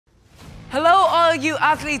all you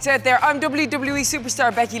athletes out there. I'm WWE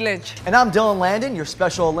superstar Becky Lynch. And I'm Dylan Landon, your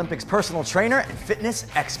Special Olympics personal trainer and fitness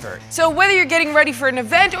expert. So whether you're getting ready for an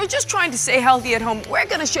event or just trying to stay healthy at home, we're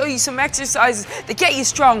gonna show you some exercises that get you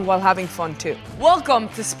strong while having fun too. Welcome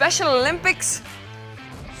to Special Olympics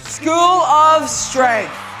School of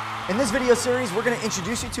Strength. In this video series, we're going to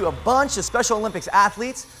introduce you to a bunch of Special Olympics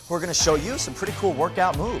athletes who are going to show you some pretty cool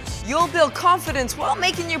workout moves. You'll build confidence while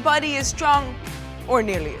making your body as strong, or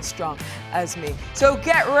nearly as strong, as me. So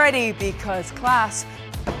get ready because class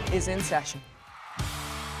is in session.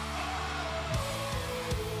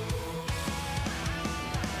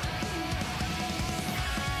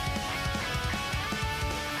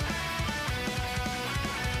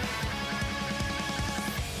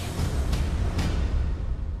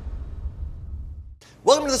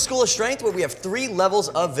 Welcome to the School of Strength, where we have 3 levels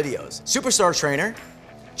of videos. Superstar Trainer,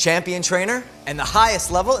 Champion Trainer, and the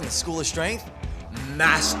highest level in the School of Strength,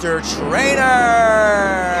 Master Trainer!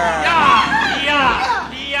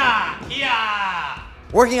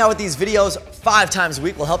 Working out with these videos 5 times a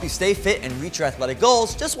week will help you stay fit and reach your athletic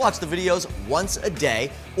goals. Just watch the videos once a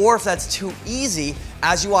day, or if that's too easy,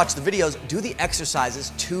 as you watch the videos, do the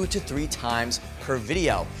exercises 2 to 3 times per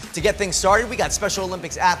video. To get things started, we got Special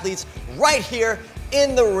Olympics athletes right here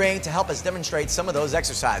in the ring to help us demonstrate some of those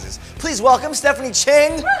exercises. Please welcome Stephanie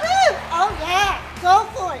Ching. Woohoo! Oh yeah, go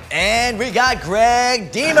for it. And we got Greg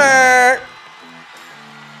Deemer.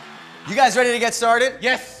 You guys ready to get started?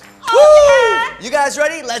 Yes. Oh, Woo! You guys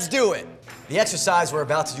ready? Let's do it. The exercise we're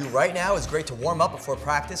about to do right now is great to warm up before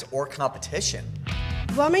practice or competition.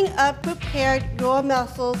 Warming up prepared your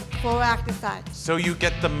muscles for exercise. So you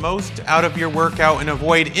get the most out of your workout and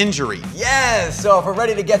avoid injury. Yes, so if we're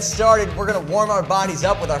ready to get started, we're gonna warm our bodies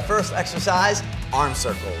up with our first exercise, arm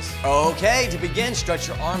circles. Okay, to begin, stretch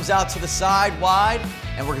your arms out to the side wide,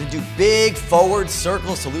 and we're gonna do big forward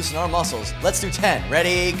circles to loosen our muscles. Let's do 10.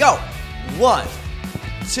 Ready, go. 1,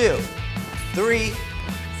 2, 3,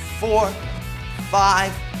 4,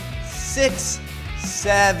 5, 6,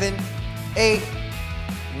 7, 8,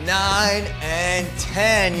 9, and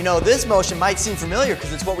 10. You know, this motion might seem familiar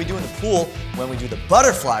because it's what we do in the pool when we do the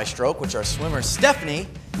butterfly stroke, which our swimmer Stephanie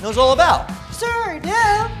knows all about. Sure do.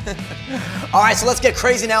 All right, so let's get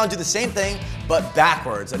crazy now and do the same thing, but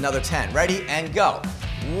backwards. Another 10. Ready, and go.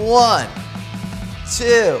 1,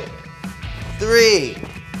 2, 3,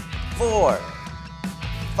 4,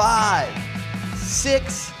 5,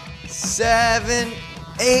 6, 7,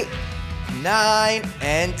 8, 9,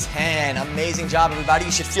 and 10. Amazing job, everybody.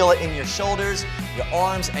 You should feel it in your shoulders, your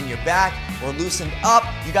arms, and your back. We're loosened up.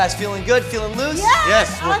 You guys feeling good? Feeling loose?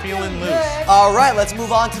 Yes, we're I'm feeling loose. good. All right, let's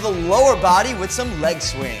move on to the lower body with some leg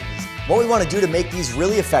swings. What we want to do to make these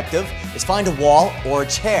really effective is find a wall or a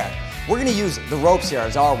chair. We're going to use the ropes here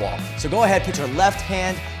as our wall. So go ahead, put your left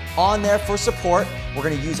hand on there for support. We're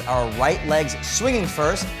going to use our right legs swinging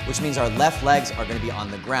first, which means our left legs are going to be on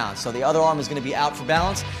the ground. So the other arm is going to be out for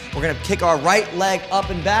balance. We're going to kick our right leg up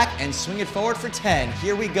and back and swing it forward for 10.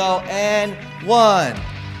 Here we go, and 1,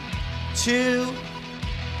 2.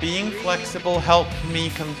 Being flexible helped me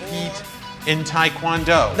compete in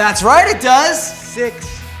Taekwondo. That's right, it does.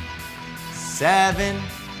 6, 7,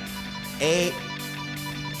 8,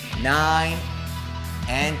 9,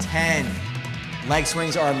 and 10. Leg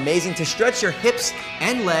swings are amazing to stretch your hips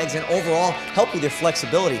and legs and overall help with your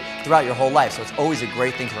flexibility throughout your whole life. So it's always a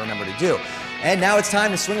great thing to remember to do. And now it's time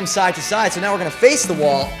to swing them side to side. So now we're going to face the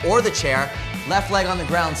wall or the chair. Left leg on the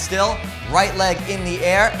ground still, right leg in the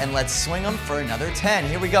air, and let's swing them for another 10.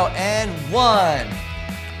 Here we go, and 1.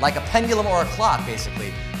 Like a pendulum or a clock,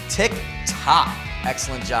 basically. Tick tock.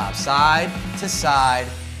 Excellent job. Side to side,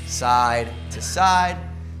 side to side,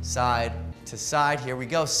 side to side. Here we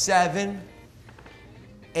go. 7,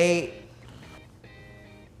 8,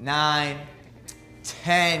 9,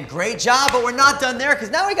 10. Great job, but we're not done there because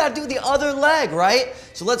now we got to do the other leg, right?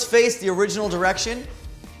 So let's face the original direction.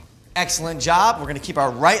 Excellent job. We're going to keep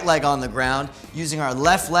our right leg on the ground. Using our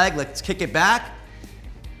left leg, let's kick it back.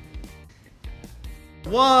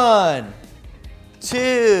 1,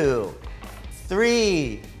 2,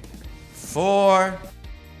 3, 4,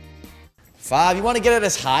 5. You want to get it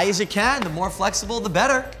as high as you can. The more flexible, the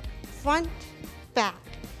better. Front, back.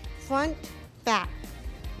 Front, back.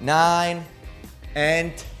 9,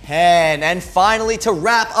 and 10. And finally, to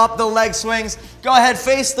wrap up the leg swings, go ahead,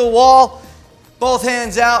 face the wall. Both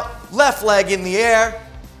hands out, left leg in the air,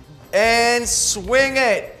 and swing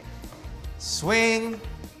it. Swing,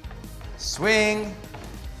 swing,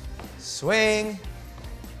 swing,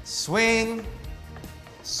 swing,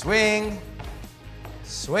 swing,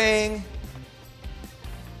 swing.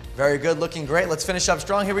 Very good, looking great. Let's finish up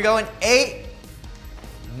strong. Here we go in 8,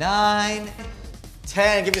 9,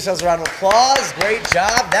 10. Give yourselves a round of applause. Great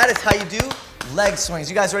job. That is how you do leg swings.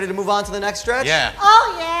 You guys ready to move on to the next stretch? Yeah.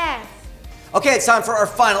 Oh, yes. Okay, it's time for our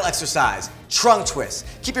final exercise, trunk twist.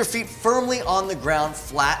 Keep your feet firmly on the ground,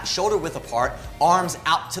 flat, shoulder width apart, arms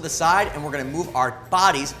out to the side, and we're gonna move our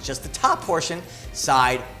bodies, just the top portion,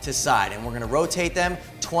 side to side. And we're gonna rotate them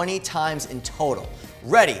 20 times in total.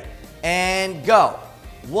 Ready, and go.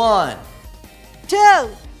 1, 2,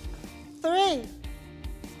 3,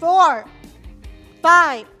 4,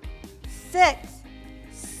 5, 6,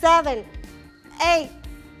 7, 8,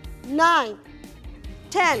 9,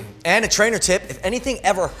 10. And a trainer tip, if anything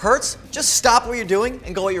ever hurts, just stop what you're doing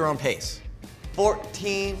and go at your own pace.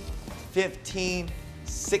 14, 15,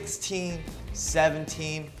 16,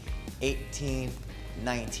 17, 18,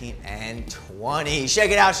 19, and 20.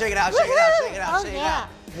 Shake it out, shake it out, shake it out, shake it out, shake it out.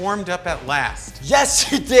 Warmed up at last.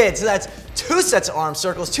 Yes, you did. So that's 2 sets of arm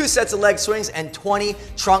circles, 2 sets of leg swings, and 20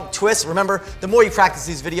 trunk twists. Remember, the more you practice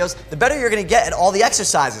these videos, the better you're gonna get at all the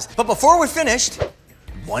exercises. But before we're finished,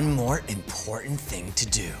 one more important thing to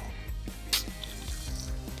do.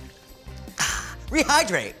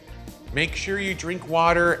 Rehydrate. Make sure you drink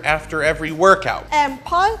water after every workout. And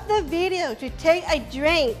pause the video to take a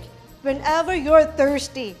drink whenever you're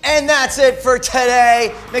thirsty. And that's it for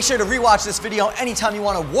today. Make sure to rewatch this video anytime you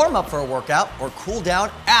want to warm up for a workout or cool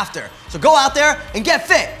down after. So go out there and get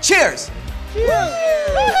fit. Cheers.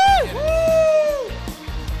 Cheers.